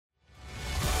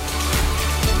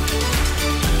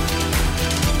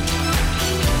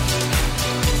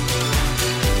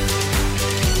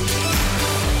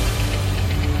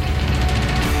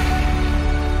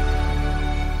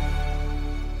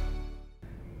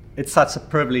It's such a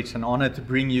privilege and honor to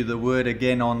bring you the word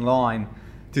again online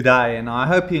today, and I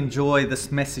hope you enjoy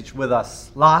this message with us.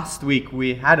 Last week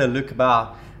we had a look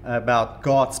about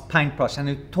God's paintbrush, and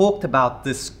we talked about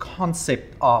this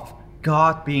concept of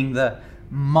God being the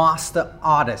master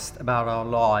artist about our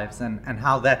lives and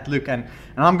how that look. And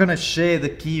I'm going to share the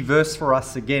key verse for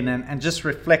us again and just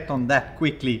reflect on that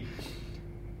quickly.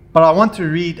 But I want to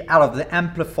read out of the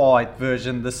Amplified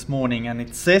version this morning, and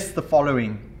it says the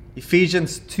following.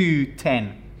 Ephesians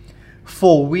 2:10.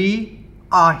 For we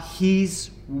are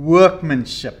His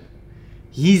workmanship,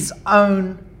 His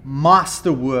own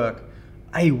masterwork,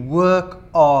 a work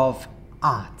of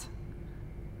art.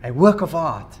 A work of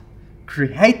art,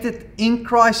 created in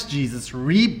Christ Jesus,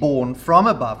 reborn from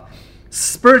above,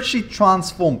 spiritually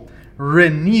transformed,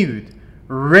 renewed,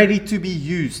 ready to be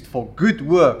used for good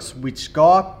works which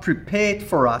God prepared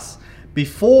for us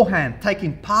beforehand,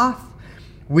 taking path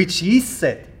which He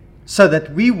set, so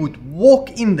that we would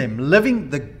walk in them, living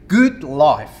the good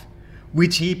life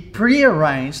which He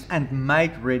prearranged and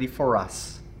made ready for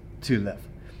us to live.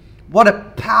 What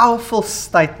a powerful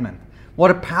statement. What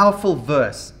a powerful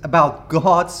verse about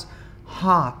God's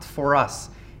heart for us,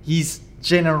 His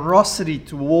generosity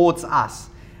towards us.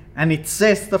 And it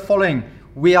says the following: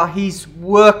 we are His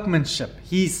workmanship,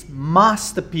 His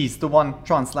masterpiece, the one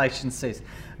translation says.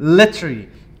 Literally,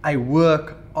 a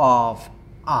work of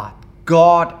art.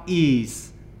 God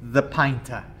is the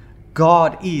painter.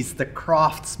 God is the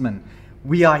craftsman.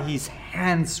 We are His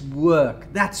hands'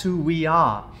 work. That's who we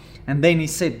are. And then He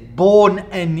said, born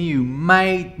anew,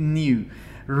 made new,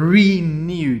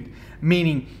 renewed.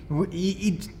 Meaning,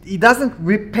 He doesn't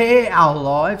repair our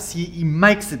lives. He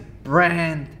makes it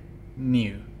brand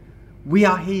new. We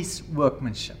are His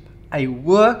workmanship, a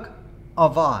work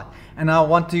of art. And I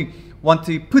want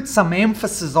to put some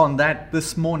emphasis on that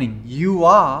this morning. You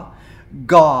are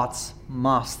God's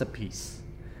masterpiece.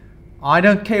 I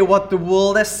don't care what the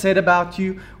world has said about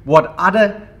you, what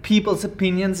other people's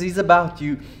opinions is about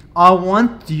you. I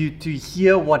want you to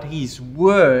hear what His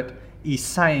word is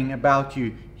saying about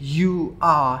you. You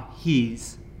are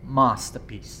His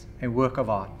masterpiece, a work of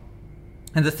art.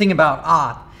 And the thing about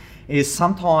art is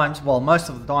sometimes, well, most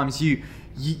of the times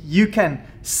you can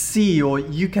see or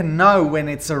you can know when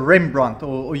it's a Rembrandt,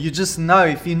 or you just know,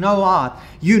 if you know art,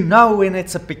 you know when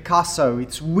it's a Picasso.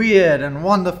 It's weird and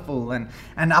wonderful and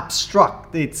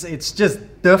abstract. It's just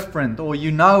different. Or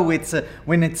you know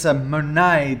when it's a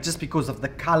Monet, just because of the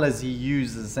colors he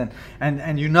uses,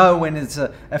 and you know when it's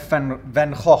a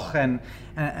Van Gogh. And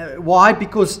why?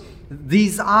 Because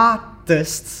these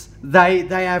artists, they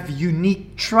have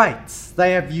unique traits.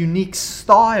 They have unique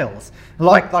styles.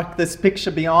 Like this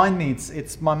picture behind me,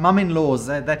 it's my mum-in-law's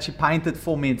that she painted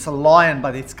for me. It's a lion,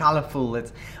 but it's colorful.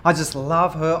 I just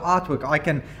love her artwork.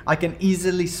 I can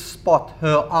easily spot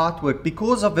her artwork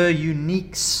because of her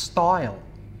unique style.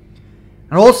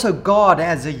 And also God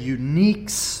has a unique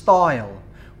style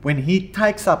when He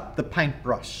takes up the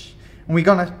paintbrush. And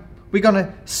we're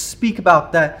gonna speak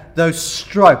about those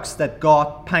strokes that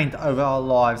God paints over our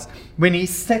lives. When He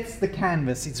sets the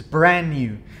canvas, it's brand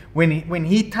new. When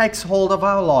He takes hold of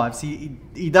our lives,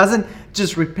 He doesn't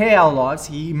just repair our lives,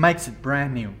 He makes it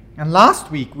brand new. And last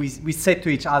week we said to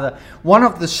each other, one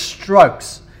of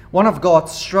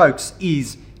God's strokes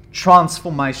is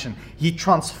transformation. He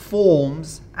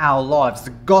transforms our lives. The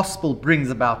gospel brings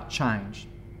about change.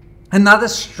 Another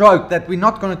stroke that we're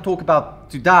not going to talk about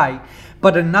today,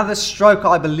 but another stroke,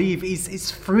 I believe,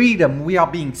 is freedom. We are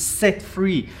being set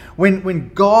free.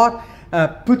 When God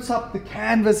puts up the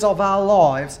canvas of our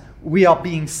lives, we are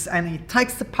being, and He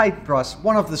takes the paintbrush,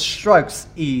 one of the strokes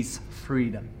is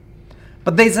freedom.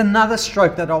 But there's another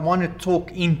stroke that I want to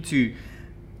talk into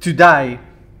today,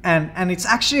 and it's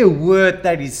actually a word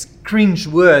that is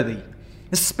cringe-worthy,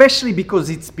 especially because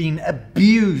it's been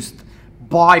abused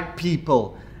by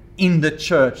people in the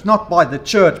church. Not by the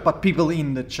church, but people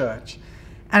in the church.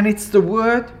 And it's the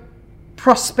word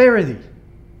prosperity.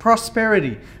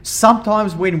 Prosperity.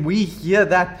 Sometimes when we hear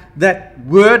that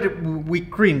word, we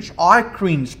cringe. I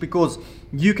cringe because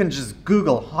you can just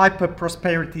Google hyper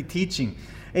prosperity teaching.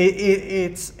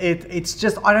 It's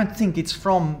just, I don't think it's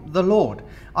from the Lord.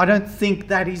 I don't think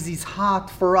that is His heart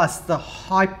for us. The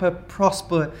hyper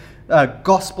prosper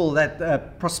gospel,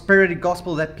 that prosperity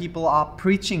gospel that people are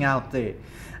preaching out there.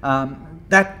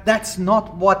 That's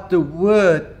not what the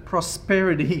word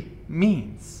prosperity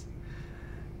means.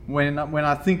 When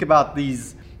I think about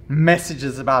these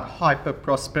messages about hyper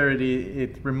prosperity,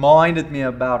 it reminded me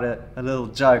about a little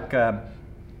joke.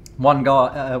 One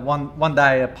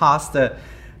day a pastor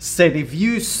said, if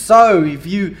you sow,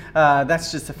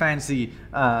 that's just a fancy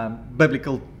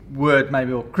biblical word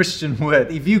maybe, or Christian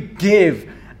word. If you give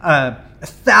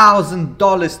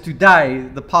 $1,000 today,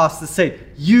 the pastor said,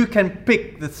 you can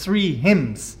pick the 3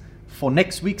 hymns for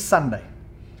next week Sunday.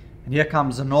 And here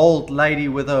comes an old lady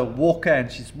with a walker,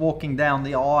 and she's walking down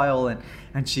the aisle,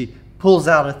 and she pulls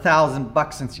out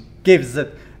 $1,000 and she gives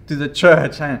it to the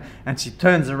church, and she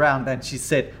turns around and she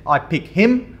said, I pick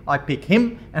him, and I pick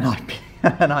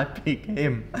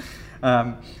him.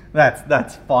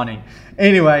 That's funny.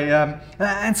 Anyway,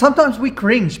 and sometimes we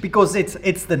cringe because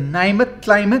it's the name it,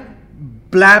 claim it,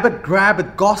 blab it, grab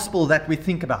it gospel that we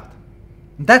think about.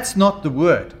 That's not the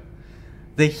word.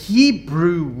 The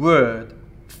Hebrew word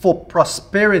for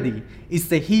prosperity is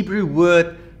the Hebrew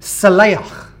word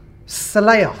saleach.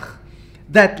 Saleach.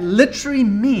 That literally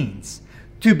means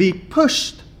to be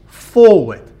pushed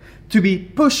forward. To be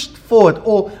pushed forward.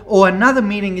 Or another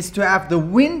meaning is to have the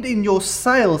wind in your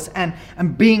sails and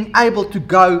being able to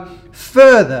go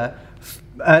further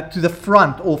to the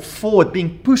front or forward,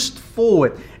 being pushed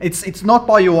forward. It's not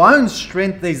by your own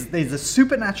strength. There's a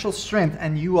supernatural strength,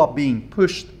 and you are being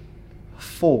pushed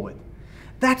forward.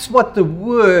 That's what the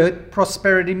word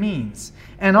prosperity means.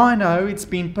 And I know it's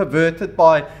been perverted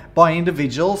by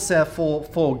individuals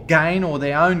for gain or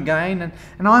their own gain,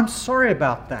 and I'm sorry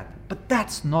about that. But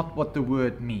that's not what the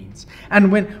word means.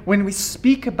 And when we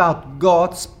speak about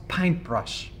God's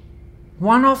paintbrush,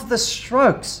 one of the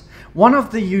strokes, one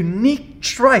of the unique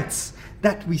traits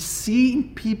that we see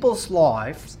in people's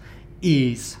lives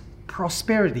is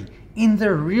prosperity in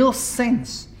the real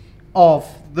sense of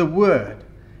the word.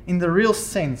 In the real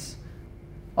sense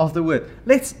of the word.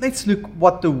 Let's look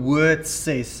what the word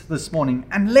says this morning,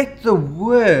 and let the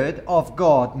word of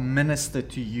God minister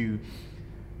to you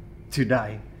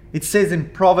today. It says in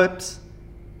Proverbs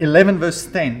 11 verse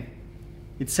 10,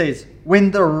 it says,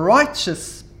 when the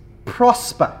righteous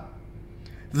prosper,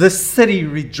 the city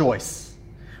rejoice.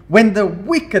 When the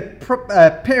wicked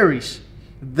perish,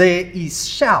 there is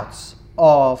shouts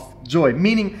of joy.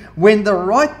 Meaning, when the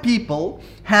right people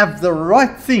have the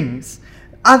right things,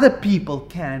 other people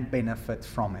can benefit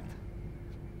from it.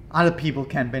 Other people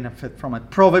can benefit from it.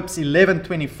 Proverbs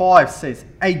 11:25 says,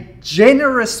 a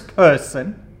generous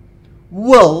person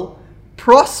will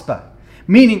prosper.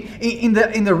 Meaning, in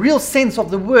the real sense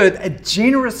of the word, a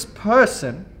generous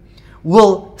person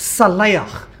will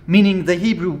saleach, meaning the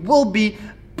Hebrew will be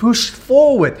pushed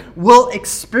forward, will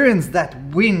experience that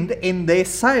wind in their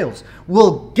sails,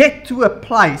 will get to a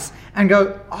place and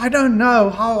go, I don't know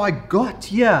how I got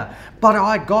here, but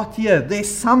I got here.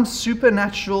 There's some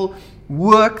supernatural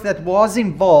work that was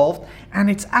involved,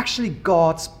 and it's actually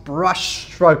God's brush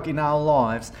stroke in our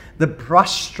lives, the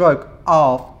brush stroke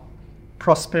of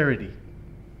prosperity.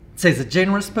 It says a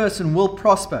generous person will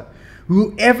prosper.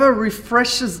 Whoever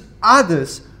refreshes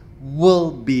others will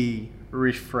be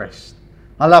refreshed.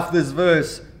 I love this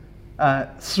verse.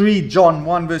 3 John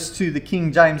 1 verse 2, the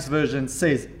King James Version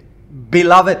says,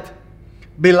 Beloved,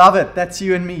 that's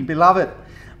you and me, beloved,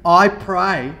 I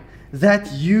pray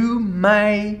that you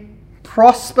may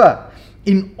prosper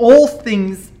in all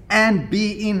things and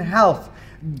be in health,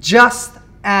 just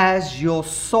as your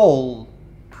soul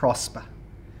prosper.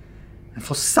 And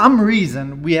for some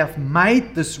reason, we have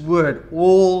made this word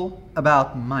all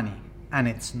about money, and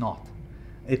it's not.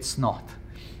 It's not.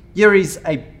 Here is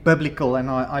a biblical, and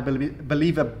I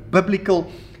believe a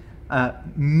biblical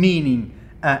meaning,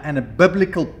 and a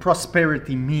biblical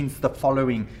prosperity means the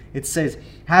following. It says,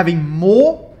 having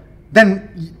more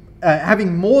than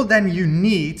you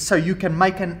need, so you can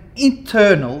make an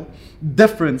eternal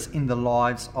difference in the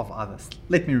lives of others.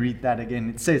 Let me read that again.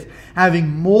 It says, having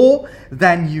more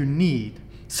than you need,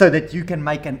 so that you can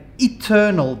make an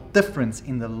eternal difference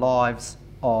in the lives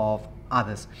of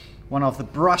others. One of the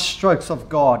brush strokes of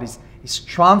God is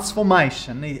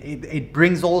transformation. It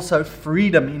brings also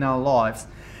freedom in our lives,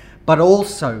 but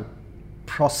also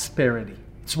prosperity.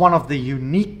 It's one of the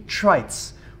unique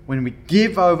traits when we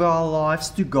give over our lives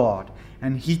to God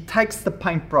and He takes the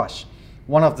paintbrush.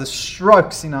 One of the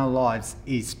strokes in our lives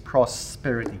is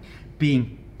prosperity,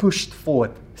 being pushed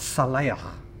forward, saleach.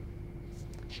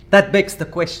 That begs the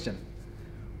question,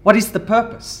 what is the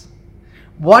purpose?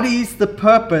 What is the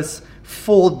purpose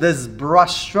for this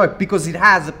brush stroke? Because it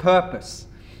has a purpose.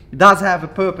 It does have a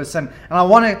purpose. And I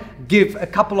want to give a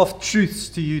couple of truths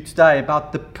to you today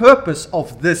about the purpose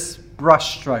of this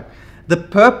brush stroke. The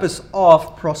purpose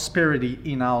of prosperity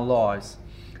in our lives.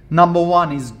 Number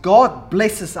one is God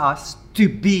blesses us to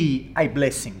be a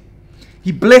blessing.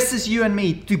 He blesses you and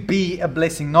me to be a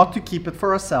blessing, not to keep it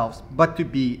for ourselves, but to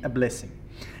be a blessing.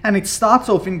 And it starts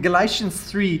off in Galatians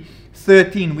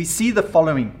 3:13. We see the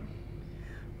following.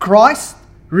 Christ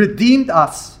redeemed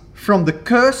us from the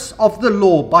curse of the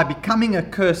law by becoming a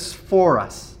curse for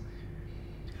us.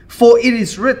 For it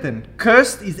is written,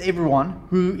 cursed is everyone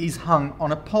who is hung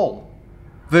on a pole.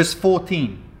 Verse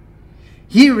 14.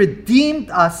 He redeemed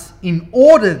us in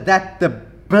order that the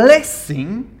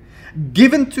blessing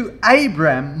given to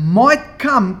Abraham might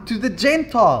come to the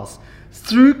Gentiles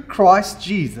through Christ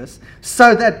Jesus,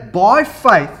 so that by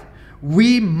faith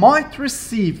we might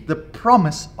receive the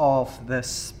promise of the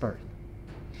Spirit.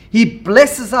 He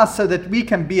blesses us so that we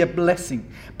can be a blessing.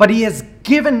 But He has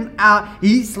given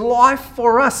His life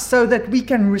for us so that we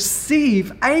can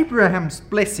receive Abraham's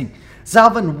blessing.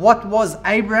 Zalvin, what was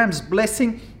Abraham's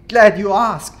blessing? Glad you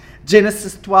asked.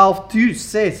 Genesis 12:2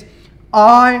 says,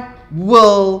 I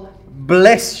will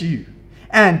bless you,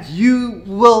 and you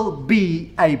will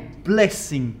be a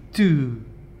blessing to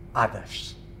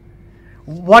others.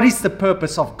 What is the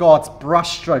purpose of God's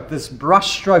brushstroke, this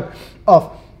brushstroke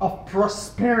of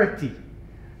prosperity?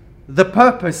 The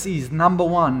purpose is, number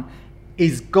one,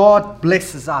 is God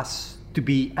blesses us to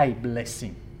be a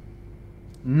blessing.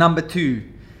 Number two,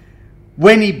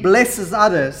 when He blesses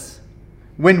others,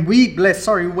 when we bless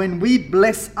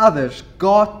others,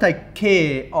 God takes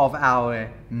care of our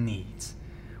needs.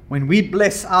 When we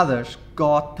bless others,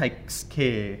 God takes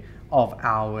care of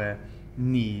our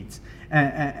needs.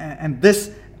 And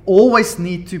this always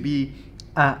needs to be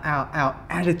our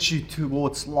attitude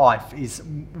towards life, is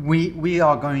we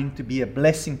are going to be a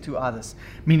blessing to others.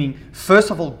 Meaning,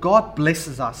 first of all, God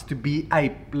blesses us to be a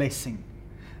blessing.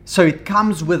 So it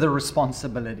comes with a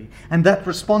responsibility. And that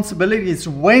responsibility is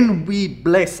when we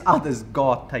bless others,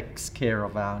 God takes care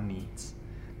of our needs.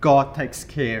 God takes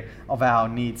care of our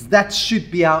needs. That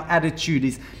should be our attitude,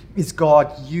 is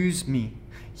God, use me.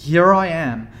 Here I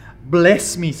am.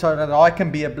 Bless me so that I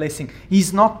can be a blessing.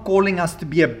 He's not calling us to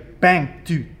be a bank,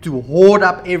 to hoard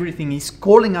up everything. He's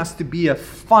calling us to be a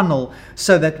funnel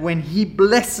so that when He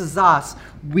blesses us,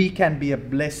 we can be a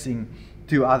blessing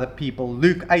to other people.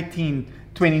 Luke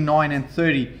 18:29 and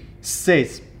 30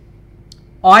 says,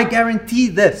 I guarantee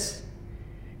this,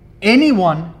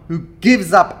 anyone who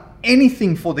gives up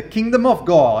anything for the kingdom of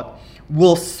God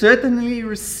will certainly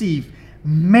receive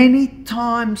many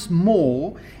times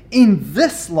more in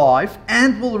this life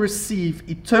and will receive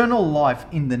eternal life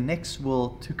in the next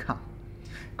world to come.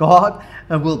 God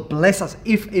will bless us.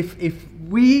 If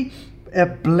we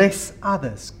bless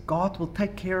others, God will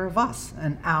take care of us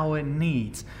and our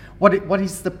needs. What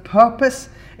is the purpose?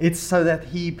 It's so that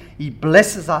He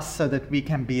blesses us so that we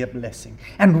can be a blessing.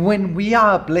 And when we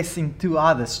are a blessing to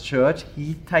others, church,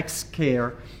 He takes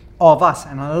care of us.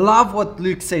 And I love what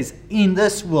Luke says, in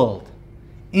this world,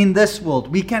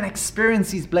 we can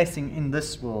experience His blessing in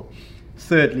this world.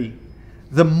 Thirdly,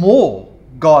 the more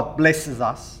God blesses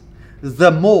us,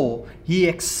 the more He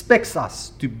expects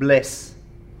us to bless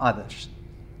others.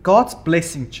 God's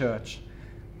blessing, church,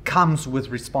 comes with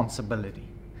responsibility.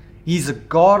 He's a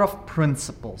God of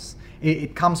principles.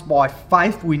 It comes by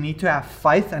faith. We need to have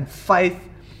faith, and faith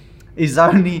is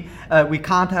only, we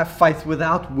can't have faith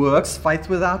without works. Faith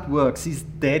without works is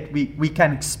dead. We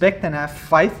can expect and have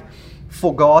faith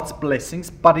for God's blessings,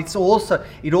 but it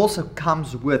also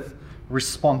comes with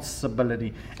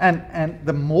responsibility. And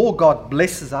the more God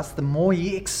blesses us, the more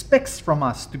He expects from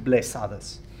us to bless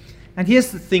others. And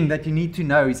here's the thing that you need to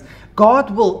know is God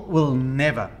will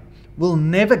never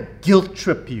guilt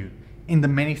trip you in the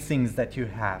many things that you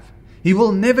have. He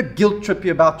will never guilt trip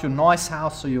you about your nice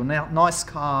house or your nice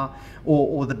car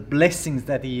or the blessings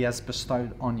that He has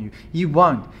bestowed on you. He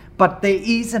won't. But there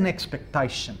is an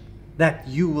expectation that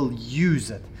you will use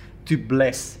it to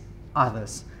bless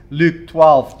others. Luke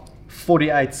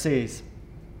 12:48 says,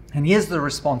 and here's the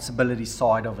responsibility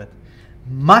side of it.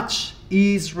 Much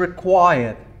is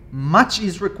required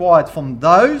from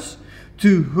those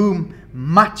to whom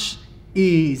much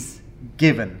is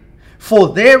given, for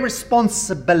their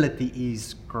responsibility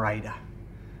is greater.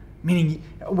 Meaning,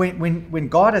 when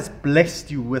God has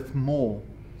blessed you with more,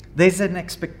 there's an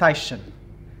expectation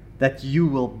that you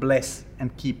will bless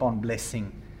and keep on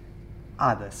blessing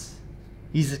others.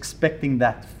 He's expecting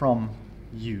that from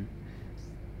you.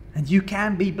 And you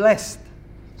can be blessed.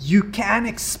 You can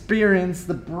experience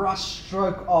the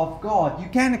brushstroke of God. You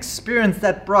can experience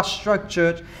that brushstroke,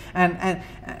 church,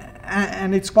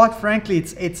 and it's quite frankly,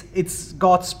 it's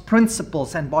God's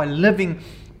principles, and by living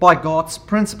by God's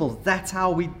principles, that's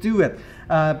how we do it.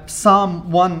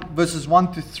 Psalm 1 verses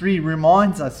 1 to 3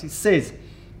 reminds us. He says,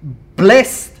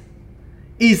 "Blessed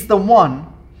is the one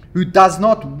who does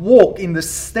not walk in the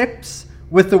steps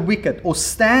with the wicked, or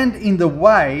stand in the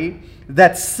way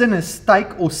that sinners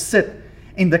take, or sit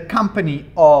in the company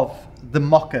of the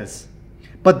mockers.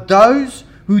 But those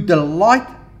who delight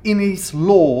in his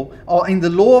law, or in the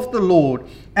law of the Lord,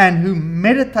 and who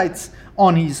meditates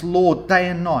on his law day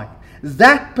and night,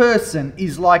 that person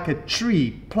is like a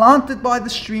tree planted by the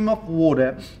stream of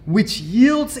water, which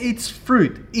yields its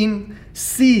fruit in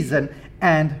season,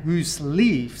 and whose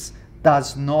leaves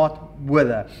does not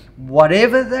wither.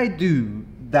 Whatever they do,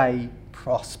 they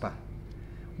prosper.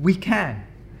 We can.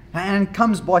 And it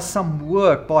comes by some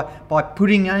work, by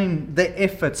putting in the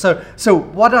effort. So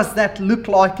what does that look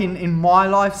like in my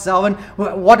life, Zalvin?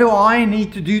 What do I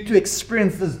need to do to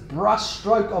experience this brush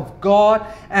stroke of God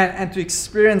and to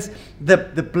experience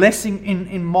the blessing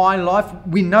in my life?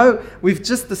 We know we've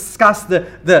just discussed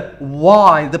the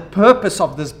why, the purpose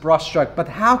of this brush stroke. But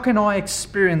how can I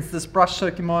experience this brush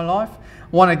stroke in my life?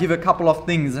 I want to give a couple of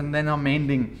things and then I'm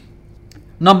ending.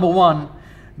 Number one,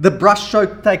 the brush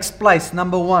stroke takes place,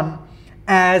 number one,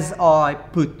 as I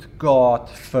put God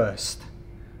first.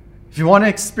 If you want to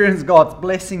experience God's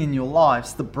blessing in your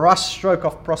lives, the brush stroke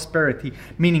of prosperity,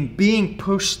 meaning being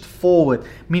pushed forward,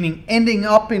 meaning ending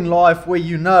up in life where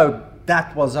you know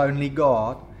that was only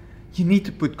God, you need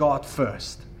to put God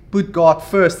first. Put God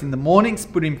first in the mornings,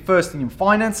 put Him first in your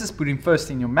finances, put Him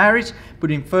first in your marriage, put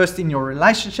Him first in your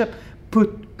relationship.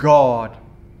 Put God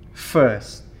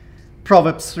first.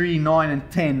 Proverbs 3, 9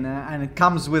 and 10, and it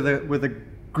comes with a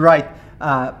great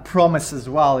promise as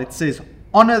well. It says,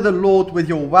 honor the Lord with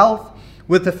your wealth,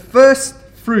 with the first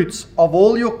fruits of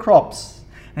all your crops.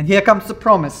 And here comes the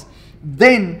promise.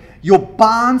 Then your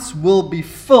barns will be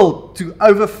filled to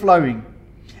overflowing,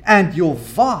 and your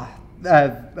vat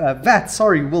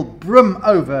will brim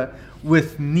over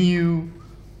with new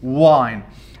wine.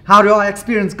 How do I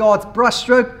experience God's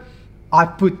brushstroke? I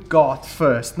put God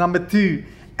first. Number two,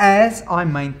 as I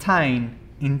maintain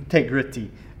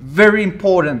integrity. Very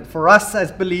important for us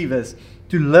as believers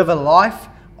to live a life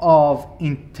of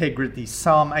integrity.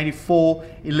 Psalm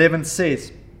 84:11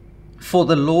 says, for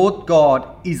the Lord God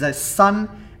is a sun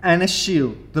and a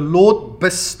shield. The Lord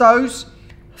bestows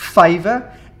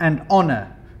favor and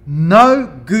honor. No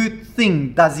good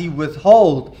thing does He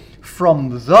withhold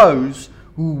from those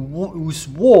whose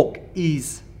walk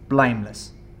is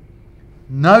blameless.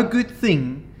 No good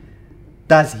thing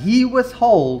does He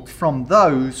withhold from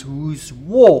those whose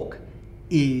walk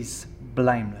is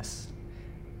blameless.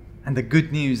 And the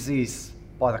good news is,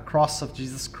 by the cross of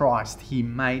Jesus Christ, He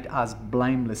made us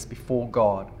blameless before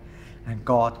God. And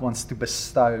God wants to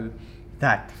bestow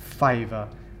that favor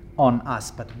on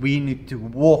us. But we need to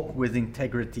walk with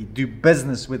integrity, do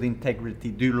business with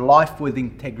integrity, do life with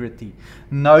integrity.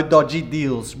 No dodgy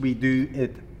deals, we do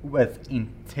it with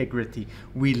integrity.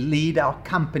 We lead our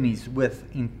companies with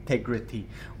integrity.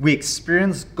 We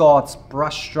experience God's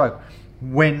brushstroke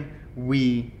when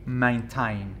we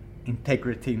maintain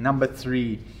integrity. Number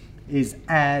three is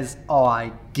as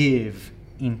I give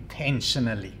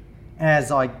intentionally.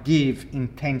 As I give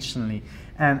intentionally.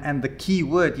 And the key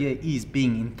word here is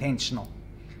being intentional.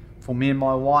 For me and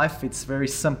my wife, it's very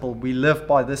simple. We live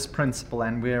by this principle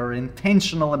and we are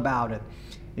intentional about it.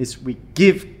 Is we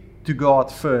give to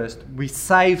God first, we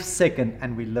save second,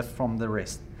 and we live from the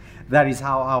rest. That is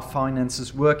how our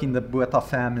finances work in the Botha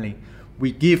family.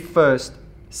 We give first,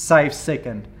 save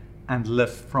second, and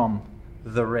live from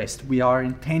the rest. We are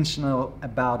intentional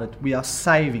about it. We are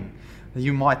saving.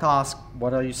 You might ask,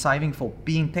 what are you saving for?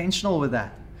 Be intentional with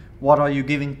that. What are you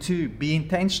giving to? Be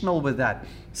intentional with that.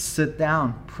 Sit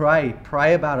down, pray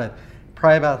about it.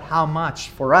 Pray about how much.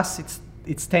 For us,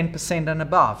 it's 10% and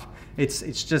above.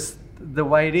 It's just the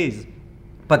way it is.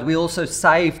 But we also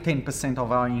save 10%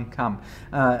 of our income.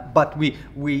 But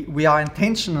we are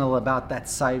intentional about that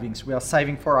savings. We are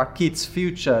saving for our kids'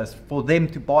 futures, for them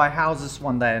to buy houses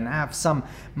one day and have some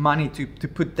money to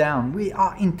put down. We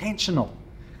are intentional.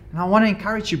 And I want to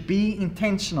encourage you, be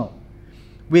intentional.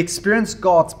 We experience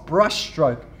God's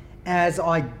brushstroke as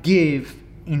I give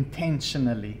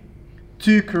intentionally.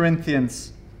 2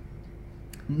 Corinthians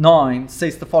 9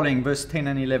 says the following, verse 10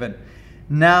 and 11.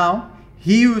 Now,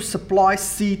 He who supplies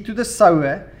seed to the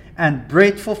sower and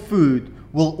bread for food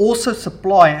will also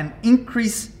supply and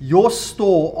increase your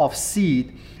store of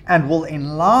seed and will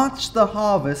enlarge the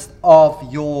harvest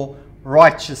of your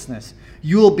righteousness.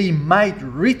 You will be made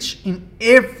rich in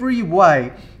every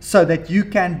way so that you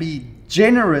can be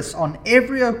generous on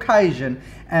every occasion,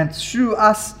 and through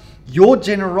us, your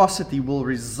generosity will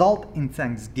result in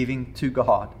thanksgiving to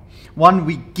God. One,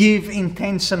 we give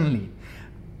intentionally,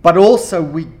 but also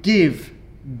we give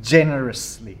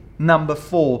generously. Number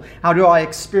 4, how do I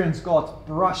experience God's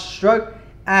brushstroke?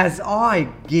 As I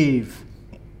give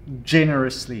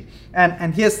generously.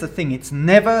 And here's the thing, it's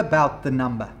never about the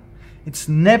number. It's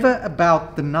never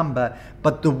about the number,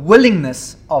 but the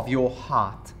willingness of your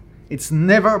heart. It's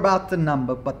never about the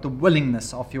number, but the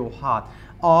willingness of your heart.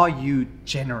 Are you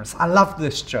generous? I love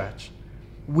this church.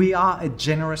 We are a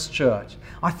generous church.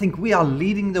 I think we are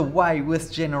leading the way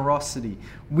with generosity.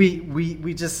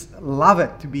 We just love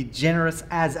it to be generous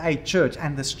as a church.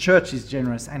 And this church is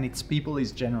generous and its people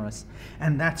is generous.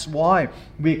 And that's why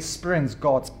we experience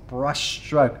God's brush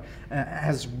stroke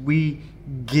as we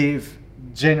give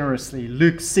generously.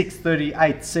 Luke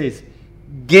 6:38 says,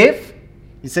 give.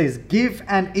 He says, give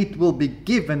and it will be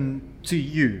given to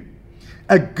you.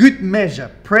 A good measure,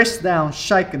 pressed down,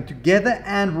 shaken together,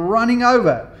 and running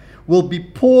over, will be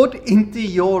poured into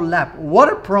your lap.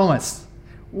 What a promise!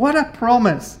 What a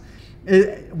promise!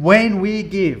 When we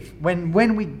give, when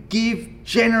we give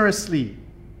generously,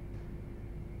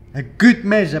 a good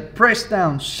measure, pressed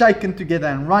down, shaken together,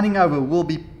 and running over, will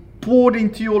be poured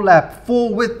into your lap.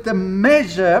 For with the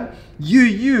measure you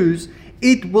use,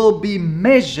 it will be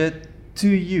measured to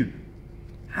you.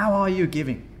 How are you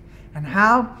giving? And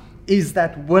how is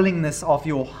that willingness of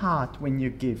your heart when you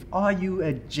give? Are you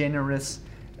a generous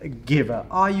giver?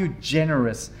 Are you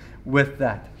generous with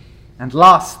that? And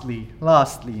lastly,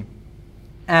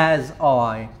 as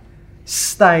I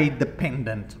stay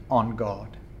dependent on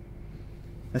God.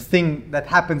 The thing that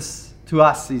happens to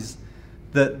us is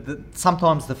that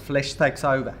sometimes the flesh takes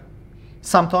over.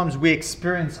 Sometimes we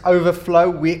experience overflow.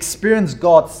 We experience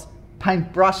God's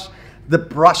paintbrush, the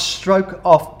brush stroke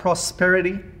of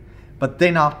prosperity. But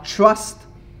then our trust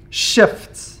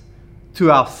shifts to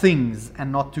our things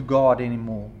and not to God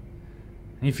anymore.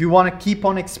 And if you want to keep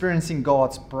on experiencing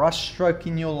God's brush stroke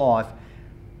in your life,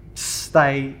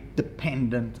 stay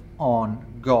dependent on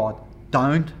God.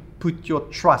 Don't put your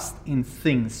trust in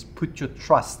things. Put your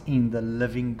trust in the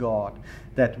living God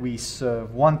that we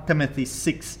serve. 1 Timothy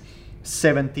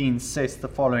 6:17 says the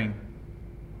following.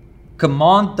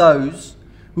 Command those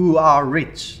who are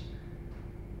rich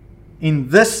in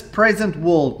this present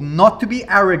world not to be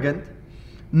arrogant,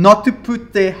 not to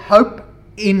put their hope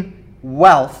in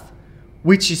wealth,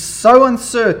 which is so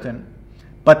uncertain,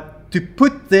 but to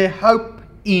put their hope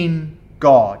in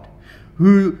God,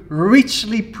 who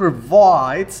richly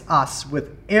provides us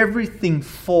with everything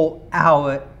for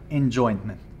our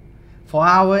enjoyment. For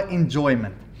our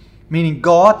enjoyment. Meaning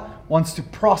God wants to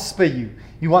prosper you.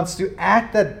 He wants to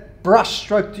add that brush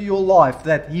stroke to your life,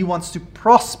 that He wants to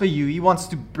prosper you. He wants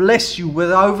to bless you with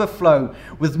overflow,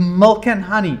 with milk and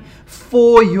honey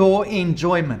for your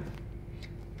enjoyment.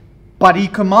 But He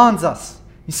commands us.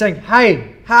 He's saying,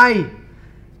 hey,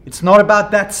 it's not about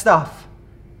that stuff.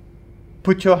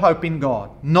 Put your hope in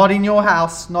God. Not in your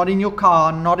house, not in your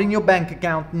car, not in your bank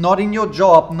account, not in your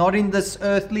job, not in this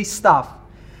earthly stuff.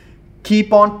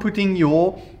 Keep on putting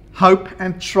your hope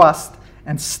and trust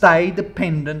and stay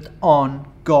dependent on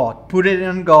God. Put it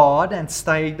in God and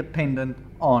stay dependent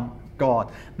on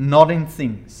God. Not in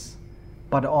things,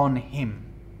 but on Him.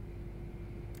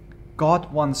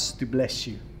 God wants to bless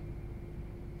you.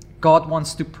 God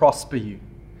wants to prosper you.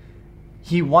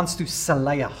 He wants to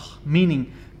salayach,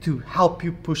 meaning to help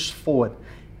you push forward.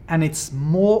 And it's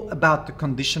more about the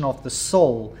condition of the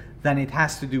soul than it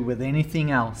has to do with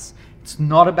anything else. It's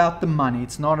not about the money.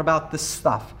 It's not about the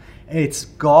stuff. It's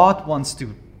God wants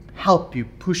to help you,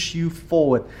 push you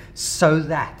forward so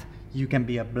that you can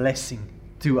be a blessing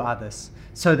to others.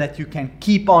 So that you can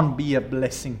keep on be a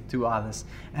blessing to others.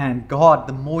 And God,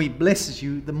 the more He blesses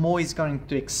you, the more He's going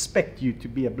to expect you to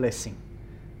be a blessing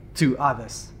to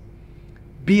others.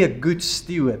 Be a good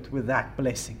steward with that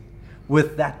blessing,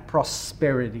 with that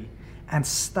prosperity, and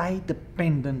stay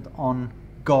dependent on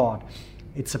God.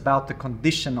 It's about the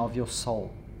condition of your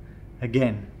soul.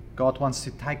 Again, God wants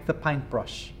to take the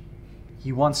paintbrush.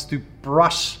 He wants to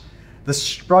brush the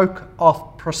stroke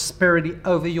of prosperity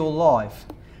over your life.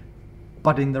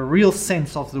 But in the real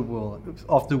sense of the word,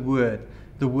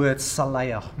 the word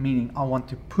salayach, meaning I want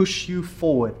to push you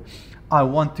forward. I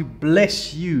want to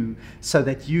bless you so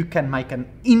that you can make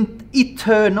an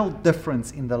eternal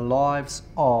difference in the lives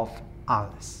of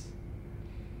others.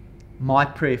 My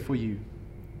prayer for you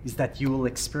is that you will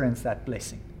experience that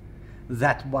blessing,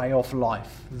 that way of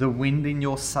life, the wind in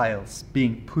your sails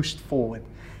being pushed forward.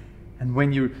 And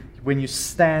when you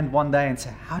stand one day and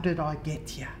say, how did I get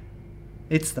here?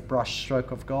 It's the brush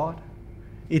stroke of God.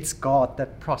 It's God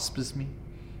that prospers me.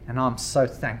 And I'm so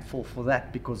thankful for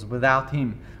that, because without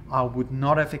Him, I would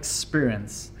not have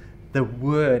experienced the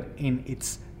word in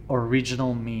its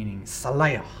original meaning,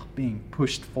 salayach, being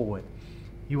pushed forward.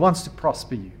 He wants to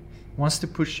prosper you. He wants to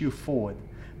push you forward.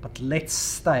 But let's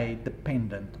stay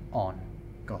dependent on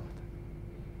God.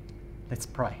 Let's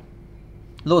pray.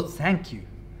 Lord, thank you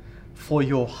for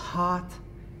your heart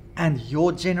and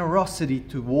your generosity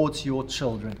towards your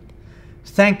children.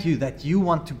 Thank you that you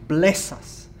want to bless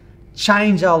us,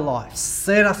 change our lives,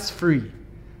 set us free.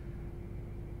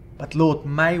 But Lord,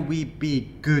 may we be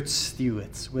good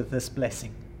stewards with this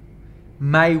blessing.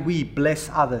 May we bless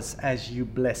others as you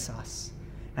bless us.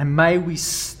 And may we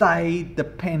stay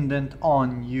dependent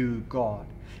on you, God.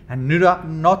 And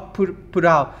not put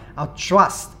our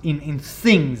trust in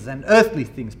things and earthly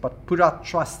things, but put our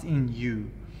trust in you,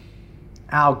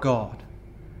 our God.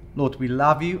 Lord, we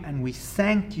love you and we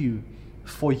thank you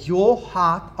for your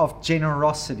heart of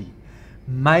generosity.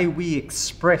 May we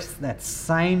express that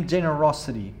same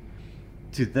generosity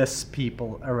to this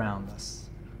people around us.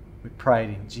 We pray it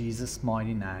in Jesus'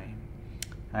 mighty name.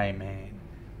 Amen.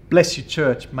 Bless you,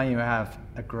 church. May you have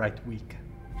a great week.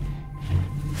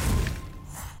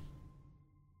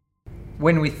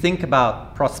 When we think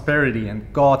about prosperity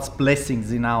and God's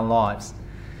blessings in our lives,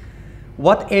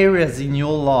 what areas in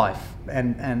your life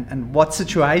and what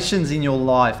situations in your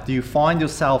life do you find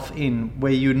yourself in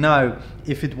where you know,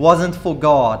 if it wasn't for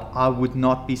God, I would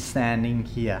not be standing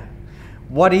here?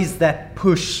 What is that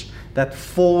push, that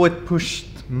forward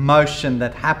pushed motion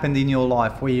that happened in your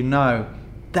life where you know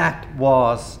that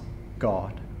was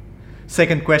God?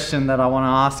 Second question that I want to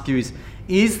ask you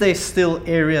is there still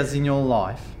areas in your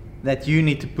life that you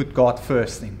need to put God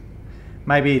first in?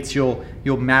 Maybe it's your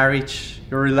marriage,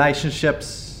 your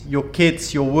relationships, your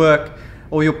kids, your work,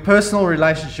 or your personal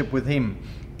relationship with Him.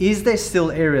 Is there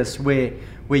still areas where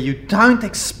you don't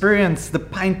experience the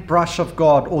paintbrush of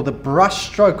God or the brush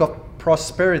stroke of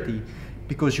prosperity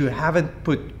because you haven't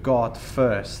put God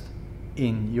first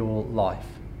in your life?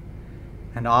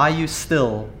 And are you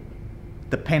still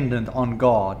dependent on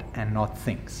God and not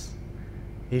things?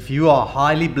 If you are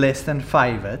highly blessed and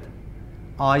favored,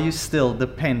 are you still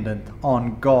dependent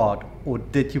on God, or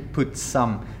did you put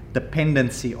some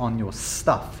dependency on your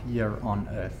stuff here on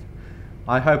earth?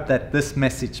 I hope that this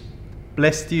message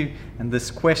blessed you and these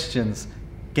questions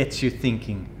gets you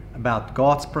thinking about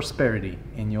God's prosperity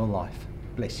in your life.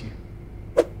 Bless you.